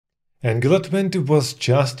Angular 20 was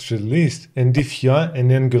just released, and if you are an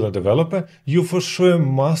Angular developer, you for sure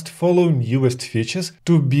must follow newest features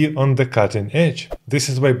to be on the cutting edge. This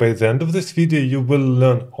is why by the end of this video you will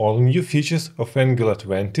learn all new features of Angular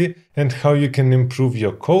 20 and how you can improve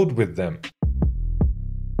your code with them.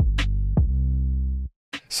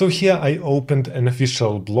 So here I opened an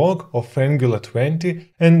official blog of Angular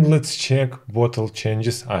 20 and let's check what all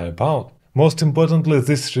changes are about. Most importantly,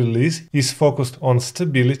 this release is focused on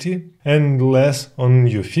stability and less on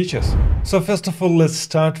new features. So first of all, let's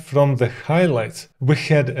start from the highlights. We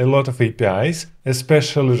had a lot of APIs,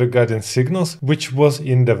 especially regarding signals, which was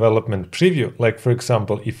in development preview, like for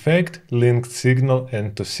example effect, linked signal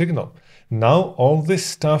and toSignal. Now all this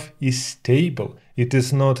stuff is stable. It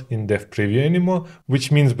is not in dev preview anymore,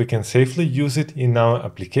 which means we can safely use it in our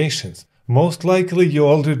applications. Most likely you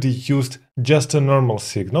already used just a normal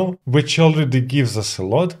signal, which already gives us a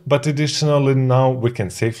lot, but additionally now we can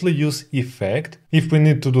safely use effect if we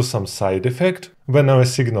need to do some side effect when our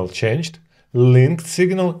signal changed, linked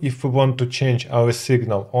signal if we want to change our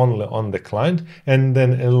signal only on the client and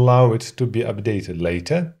then allow it to be updated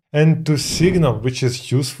later, and toSignal, which is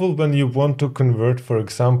useful when you want to convert, for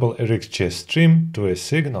example, a RxJS stream to a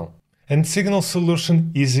signal. And signal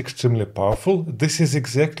solution is extremely powerful. This is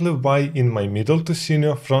exactly why in my middle to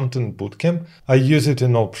senior front-end bootcamp I use it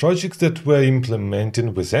in all projects that we're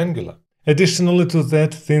implementing with Angular. Additionally to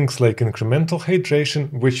that, things like incremental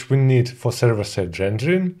hydration, which we need for server-side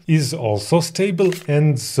rendering, is also stable,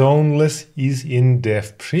 and zoneless is in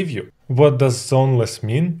dev preview. What does zoneless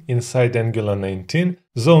mean? Inside Angular 19,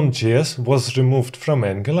 Zone.js was removed from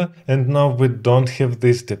Angular and now we don't have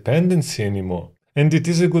this dependency anymore. And it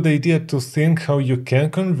is a good idea to think how you can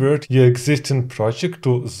convert your existing project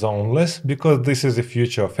to zoneless, because this is the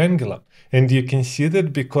future of Angular. And you can see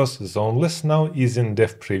that because zoneless now is in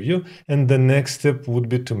dev preview, and the next step would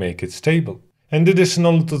be to make it stable. And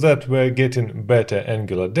additional to that, we are getting better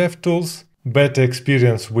Angular devtools, better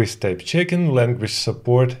experience with type checking, language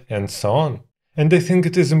support, and so on. And I think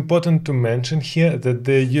it is important to mention here that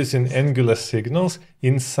they're using Angular signals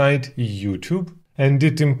inside YouTube, and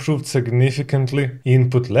it improved significantly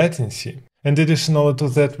input latency. And additionally to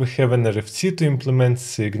that, we have an RFC to implement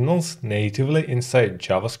signals natively inside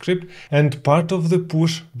JavaScript, and part of the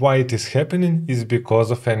push why it is happening is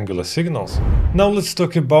because of Angular signals. Now let's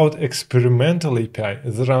talk about experimental API.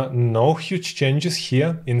 There are no huge changes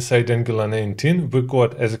here. Inside Angular 19 we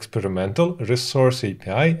got as experimental resource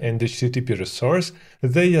API and HTTP resource.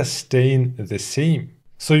 They are staying the same.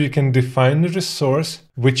 So you can define a resource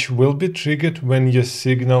which will be triggered when your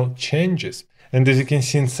signal changes. And as you can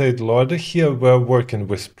see inside loader here, we're working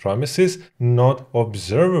with promises, not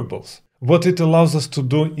observables. What it allows us to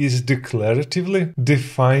do is declaratively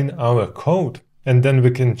define our code. And then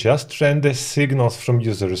we can just render signals from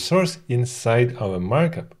user resource inside our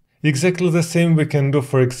markup. Exactly the same we can do,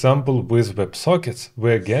 for example, with WebSockets.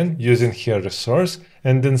 We're again using here resource,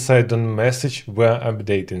 and inside on message we're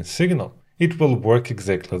updating signal. It will work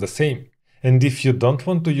exactly the same. And if you don't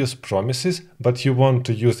want to use promises, but you want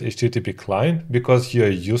to use HTTP client because you are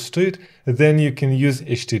used to it, then you can use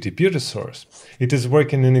HTTP resource. It is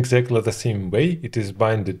working in exactly the same way. It is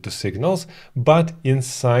binded to signals, but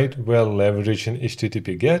inside we're leveraging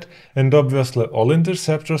HTTP GET and obviously all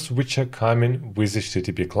interceptors which are coming with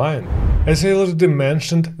HTTP client. As I already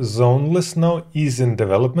mentioned, zoneless now is in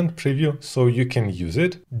development preview, so you can use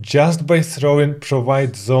it just by throwing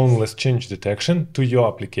provide zoneless change detection to your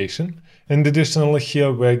application. And additionally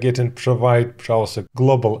here we're getting provide browser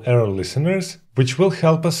global error listeners, which will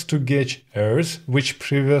help us to gauge errors which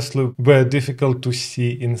previously were difficult to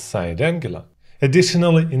see inside Angular.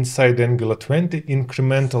 Additionally, inside Angular 20,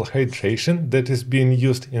 incremental hydration that is being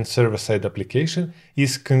used in server-side application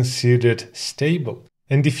is considered stable.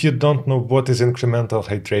 And if you don't know what is incremental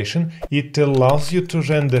hydration, it allows you to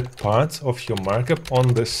render parts of your markup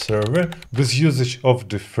on the server with usage of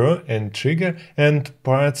defer and trigger and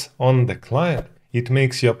parts on the client. It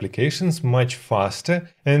makes your applications much faster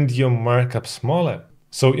and your markup smaller.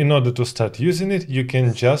 So in order to start using it, you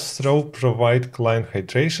can just throw provide client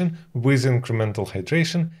hydration with incremental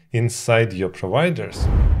hydration inside your providers.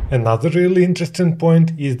 Another really interesting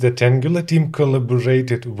point is that Angular team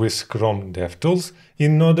collaborated with Chrome DevTools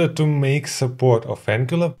in order to make support of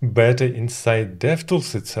Angular better inside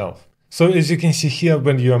DevTools itself. So as you can see here,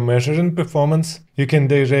 when you are measuring performance, you can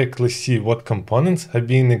directly see what components are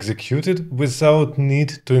being executed without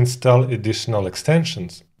need to install additional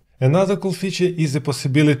extensions. Another cool feature is the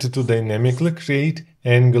possibility to dynamically create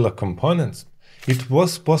Angular components. It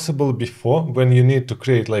was possible before when you need to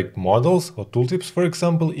create like models or tooltips, for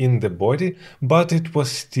example, in the body, but it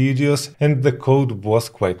was tedious and the code was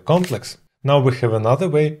quite complex. Now we have another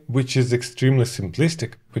way, which is extremely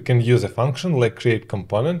simplistic. We can use a function like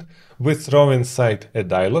createComponent. We throw inside a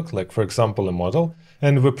dialog, like for example a model,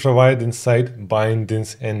 and we provide inside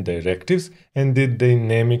bindings and directives, and it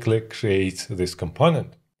dynamically creates this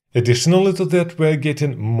component. Additionally to that, we are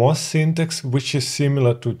getting more syntax which is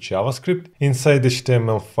similar to JavaScript inside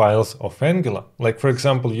HTML files of Angular. Like for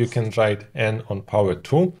example, you can write n on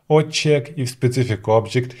power2 or check if specific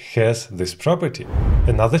object has this property.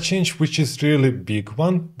 Another change, which is really big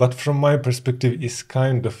one, but from my perspective is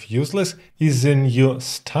kind of useless, is a new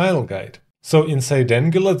style guide. So inside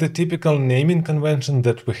Angular, the typical naming convention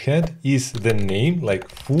that we had is the name like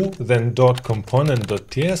foo, then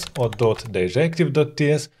 .component.ts or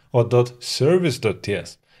 .directive.ts or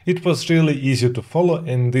 .service.ts. It was really easy to follow,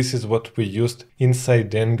 and this is what we used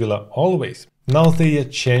inside Angular always. Now they are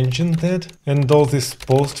changing that, and all this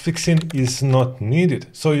postfixing is not needed,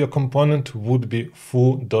 so your component would be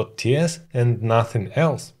foo.ts and nothing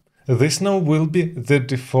else. This now will be the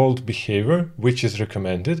default behavior, which is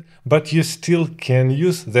recommended, but you still can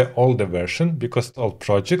use the older version because all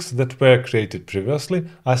projects that were created previously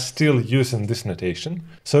are still using this notation.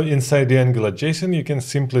 So inside the Angular JSON, you can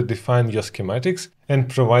simply define your schematics and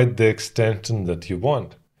provide the extension that you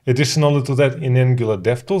want. Additionally to that, in Angular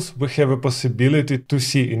DevTools, we have a possibility to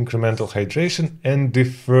see incremental hydration and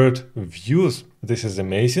deferred views. This is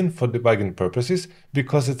amazing for debugging purposes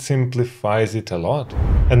because it simplifies it a lot.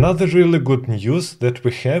 Another really good news that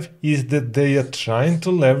we have is that they are trying to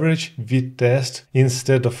leverage vtest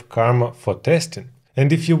instead of Karma for testing.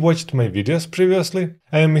 And if you watched my videos previously,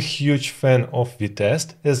 I am a huge fan of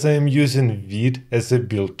vtest as I am using vid as a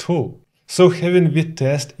build tool. So having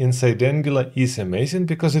vtest inside Angular is amazing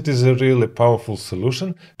because it is a really powerful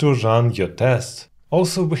solution to run your tests.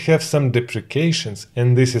 Also, we have some deprecations,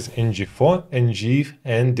 and this is ng4, ngif,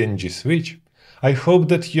 and ng-switch. I hope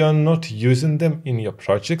that you are not using them in your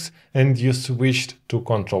projects and you switched to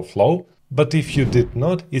control flow, but if you did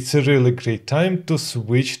not, it's a really great time to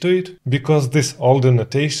switch to it because this older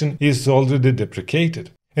notation is already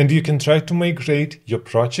deprecated. And you can try to migrate your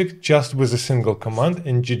project just with a single command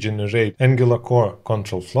and generate Angular core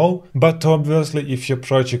control flow, but obviously if your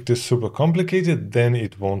project is super complicated, then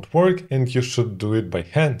it won't work and you should do it by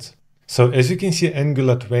hand. So as you can see,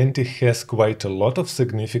 Angular 20 has quite a lot of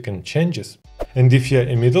significant changes. And if you're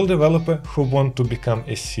a middle developer who want to become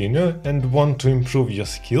a senior and want to improve your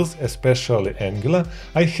skills, especially Angular,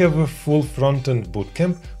 I have a full front-end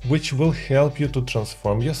bootcamp which will help you to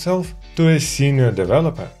transform yourself to a senior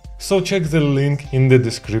developer. So check the link in the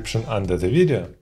description under the video.